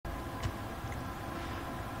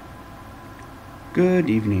Good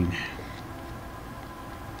evening.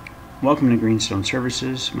 Welcome to Greenstone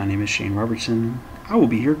Services. My name is Shane Robertson. I will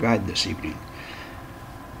be your guide this evening.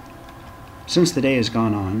 Since the day has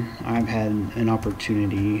gone on, I've had an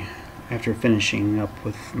opportunity, after finishing up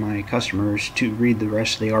with my customers, to read the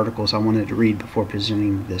rest of the articles I wanted to read before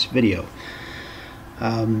presenting this video.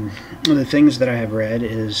 The things that I have read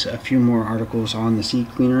is a few more articles on the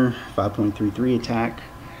CCLeaner 5.33 attack.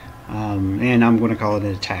 And I'm going to call it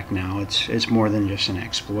an attack now. It's more than just an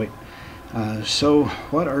exploit. So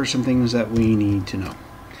what are some things that we need to know?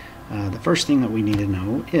 The first thing that we need to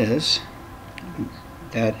know is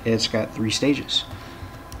that it's got 3 stages.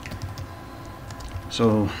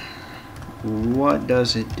 So what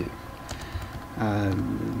does it do?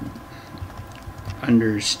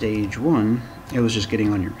 Under stage 1, it was just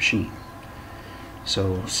getting on your machine.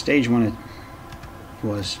 So stage 1 it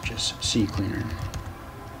was just CCLeaner.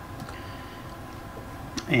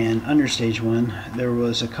 And under stage 1, there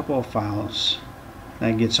was a couple of files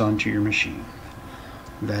that gets onto your machine.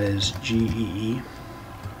 That is GEE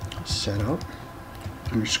setup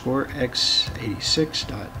underscore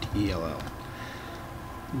x86.dll.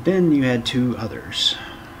 Then you had 2 others.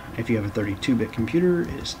 If you have a 32-bit computer,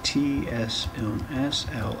 it is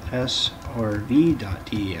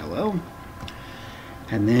TSMSlSrv.dll.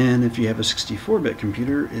 And then if you have a 64-bit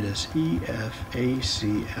computer, it is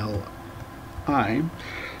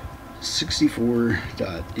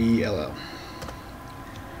EFACli64.dll.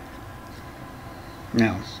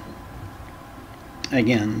 Now,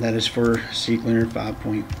 again, that is for CCLeaner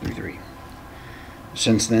 5.33.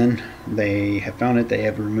 Since then, they have found it, they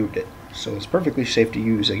have removed it. So it's perfectly safe to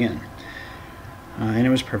use again. And it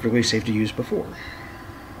was perfectly safe to use before.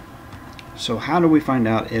 So how do we find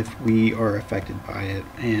out if we are affected by it,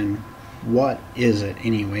 and what is it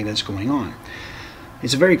anyway that's going on?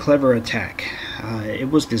 It's a very clever attack. It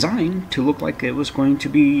was designed to look like it was going to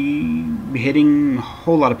be hitting a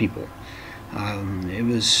whole lot of people. It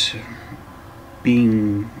was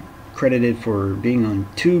being credited for being on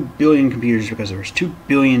 2 billion computers because there was 2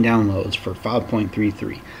 billion downloads for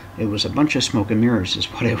 5.33. It was a bunch of smoke and mirrors is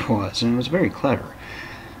what it was, and it was very clever.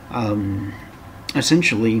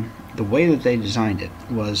 Essentially, the way that they designed it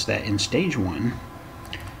was that in stage 1,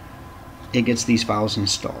 it gets these files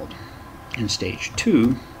installed. In stage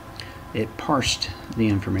 2, it parsed the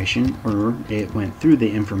information, or it went through the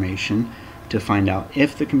information to find out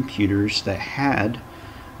if the computers that had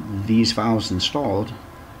these files installed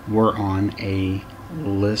were on a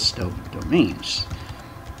list of domains.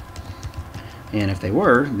 And if they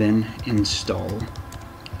were, then install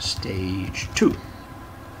stage 2.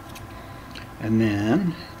 And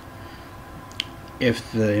then,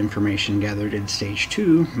 if the information gathered in stage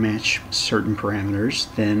 2 match certain parameters,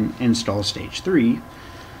 then install stage 3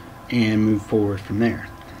 and move forward from there.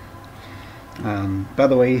 By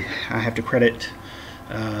the way, I have to credit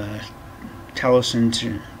Talos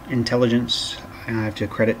Intelligence, I have to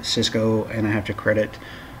credit Cisco, and I have to credit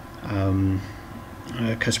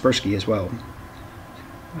Kaspersky as well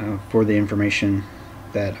for the information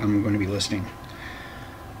that I'm going to be listing.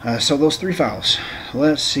 So those 3 files,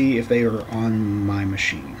 let's see if they are on my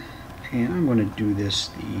machine. And I'm going to do this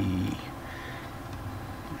the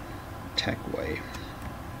tech way.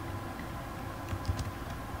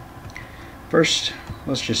 First,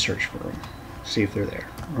 let's just search for them, see if they're there.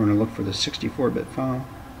 We're going to look for the 64-bit file.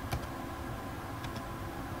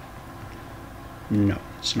 No,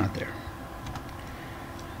 it's not there.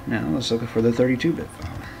 Now let's look for the 32-bit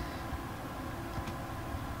file.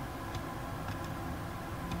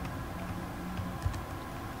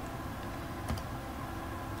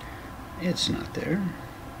 It's not there.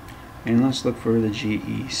 And let's look for the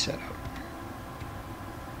GE setup.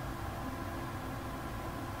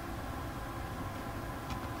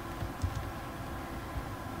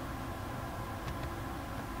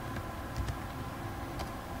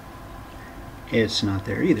 It's not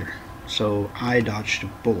there either. So I dodged a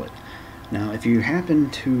bullet. Now, if you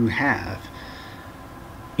happen to have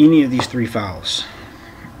any of these 3 files,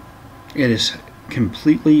 it is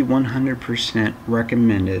completely 100%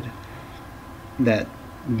 recommended that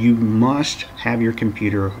you must have your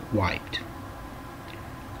computer wiped.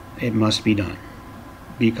 It must be done,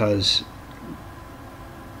 because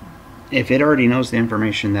if it already knows the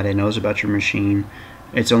information that it knows about your machine,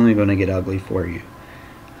 it's only going to get ugly for you.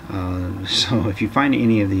 So if you find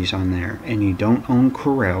any of these on there and you don't own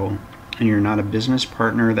Corel, and you're not a business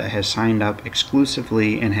partner that has signed up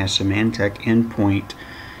exclusively and has Symantec endpoint,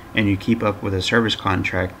 and you keep up with a service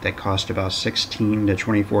contract that costs about $1,600 to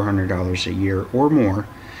 $2,400 a year or more,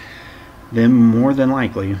 then more than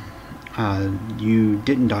likely you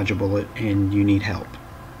didn't dodge a bullet and you need help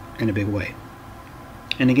in a big way.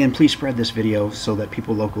 And again, please spread this video so that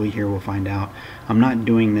people locally here will find out. I'm not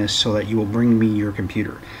doing this so that you will bring me your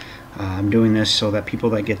computer. I'm doing this so that people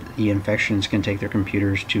that get the infections can take their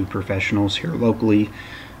computers to professionals here locally,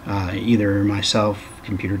 either myself,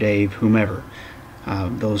 Computer Dave, whomever.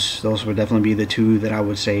 Those would definitely be the two that I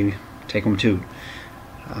would say take them to.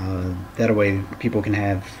 That way people can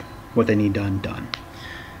have what they need done.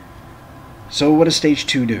 So what does stage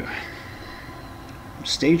 2 do?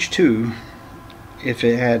 Stage 2, if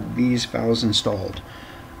it had these files installed,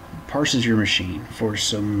 parses your machine for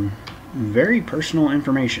some very personal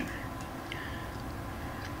information.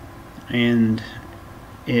 And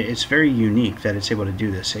it's very unique that it's able to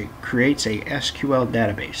do this. It creates a SQL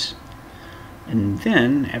database. And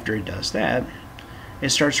then, after it does that, it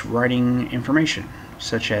starts writing information,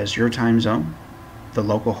 such as your time zone, the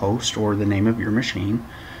local host or the name of your machine,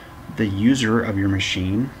 the user of your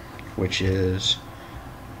machine, which is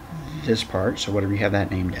this part, so whatever you have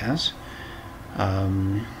that named as.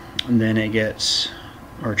 And then it gets,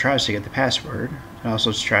 or tries to get, the password. It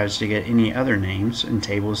also tries to get any other names and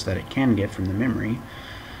tables that it can get from the memory,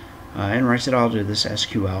 and writes it all to this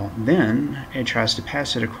SQL. Then it tries to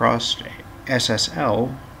pass it across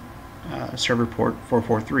SSL server port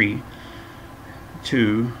 443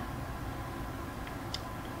 to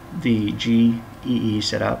the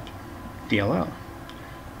GEESetup.dll,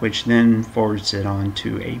 which then forwards it on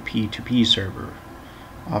to a P2P server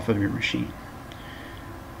off of your machine,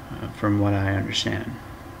 from what I understand.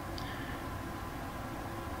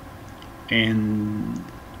 And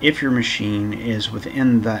if your machine is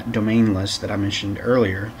within that domain list that I mentioned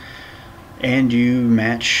earlier, and you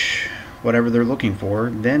match whatever they're looking for,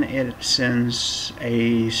 then it sends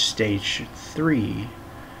a stage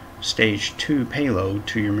 2 payload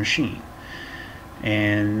to your machine.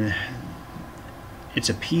 And it's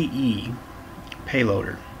a PE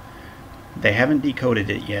payloader. They haven't decoded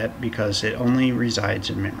it yet because it only resides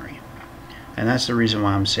in memory. And that's the reason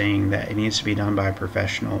why I'm saying that it needs to be done by a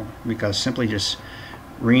professional, because simply just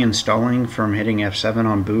reinstalling from hitting F7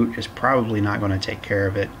 on boot is probably not going to take care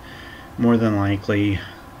of it. More than likely,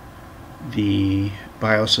 the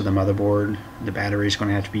BIOS of the motherboard, the battery is going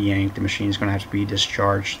to have to be yanked, the machine is going to have to be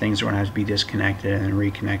discharged, things are going to have to be disconnected and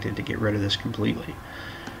reconnected to get rid of this completely.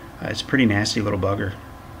 It's a pretty nasty little bugger.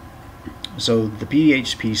 So the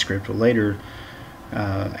PHP script will later,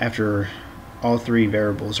 after all three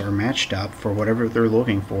variables are matched up for whatever they're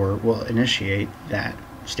looking for, will initiate that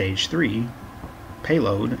stage 3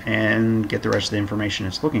 payload and get the rest of the information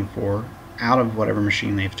it's looking for out of whatever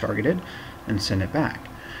machine they've targeted and send it back.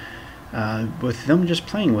 With them just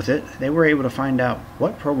playing with it, they were able to find out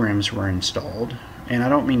what programs were installed, and I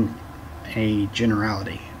don't mean a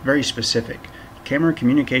generality, very specific. Camera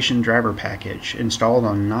Communication Driver Package installed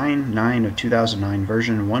on 9/9 of 2009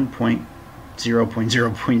 version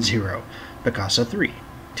 1.0.0.0, Picasa 3,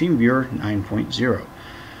 TeamViewer 9.0,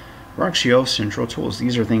 Roxio Central Tools.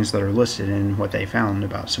 These are things that are listed in what they found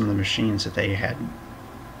about some of the machines that they had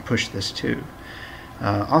pushed this to.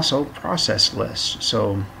 Also process lists,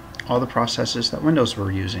 so all the processes that Windows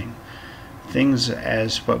were using. Things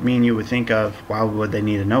as what me and you would think of, why would they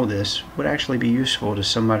need to know this, would actually be useful to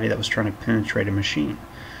somebody that was trying to penetrate a machine.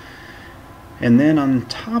 And then on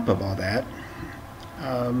top of all that,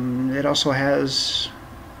 it also has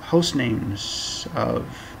host names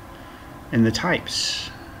and the types,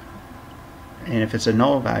 and if it's a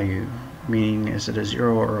null value, meaning is it a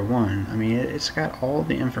 0 or a 1. I mean, it's got all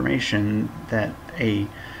the information that a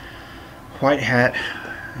white hat,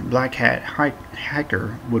 black hat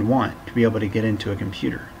hacker would want to be able to get into a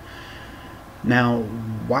computer. Now,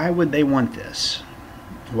 why would they want this?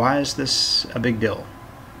 Why is this a big deal?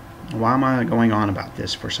 Why am I going on about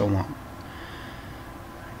this for so long?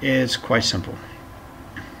 It's quite simple.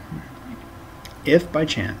 If by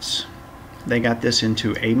chance they got this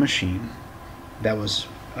into a machine that was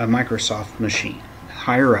a Microsoft machine,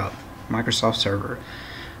 higher up, Microsoft server,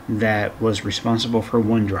 that was responsible for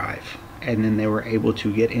OneDrive, and then they were able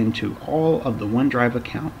to get into all of the OneDrive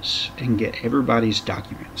accounts and get everybody's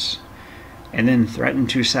documents, and then threaten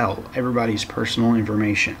to sell everybody's personal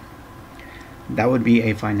information, that would be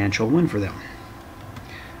a financial win for them.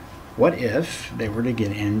 What if they were to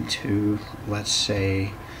get into, let's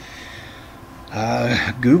say,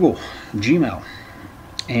 Google, Gmail,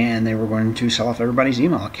 and they were going to sell off everybody's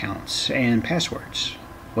email accounts and passwords?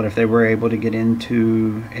 What if they were able to get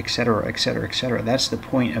into etc., etc., etc.? That's the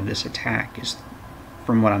point of this attack, is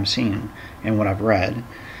from what I'm seeing and what I've read.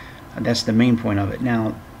 That's the main point of it.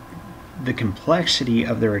 Now, the complexity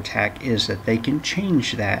of their attack is that they can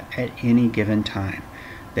change that at any given time.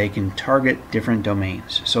 They can target different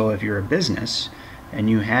domains. So if you're a business and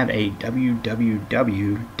you have a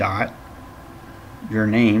www dot your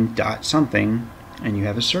name dot something and you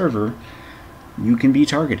have a server, you can be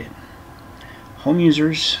targeted. Home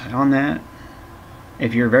users on that,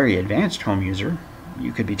 if you're a very advanced home user,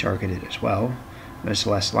 you could be targeted as well, but it's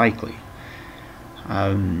less likely.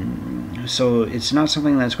 So it's not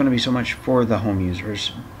something that's going to be so much for the home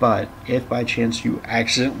users, but if by chance you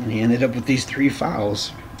accidentally ended up with these 3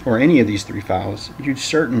 files, or any of these 3 files, you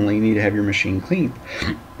certainly need to have your machine cleaned.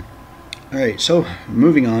 Alright, so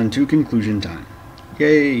moving on to conclusion time.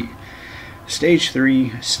 Yay! Stage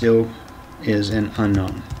 3 still is an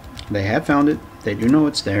unknown. They have found it, they do know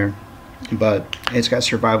it's there, but it's got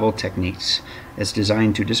survival techniques. It's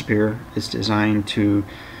designed to disappear, it's designed to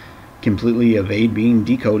completely evade being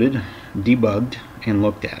decoded, debugged, and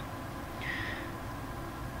looked at.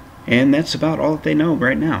 And that's about all that they know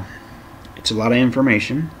right now. It's a lot of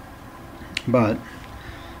information, but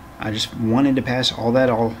I just wanted to pass all that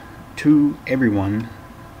to everyone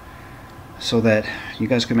so that you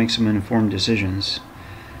guys can make some informed decisions.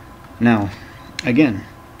 Now, again,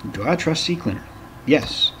 do I trust CCLeaner?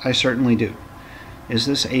 Yes, I certainly do. Is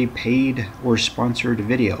this a paid or sponsored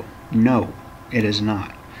video? No, it is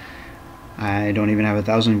not. I don't even have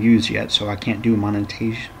 1,000 views yet, so I can't do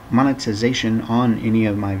monetization on any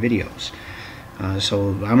of my videos.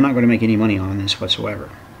 So I'm not going to make any money on this whatsoever.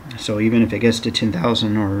 So even if it gets to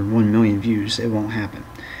 10,000 or 1 million views, it won't happen.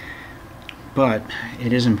 But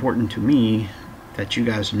it is important to me that you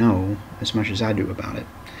guys know as much as I do about it.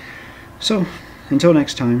 So until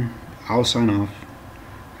next time, I'll sign off,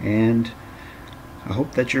 and I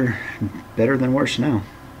hope that you're better than worse now.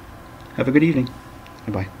 Have a good evening.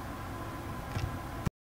 Bye-bye.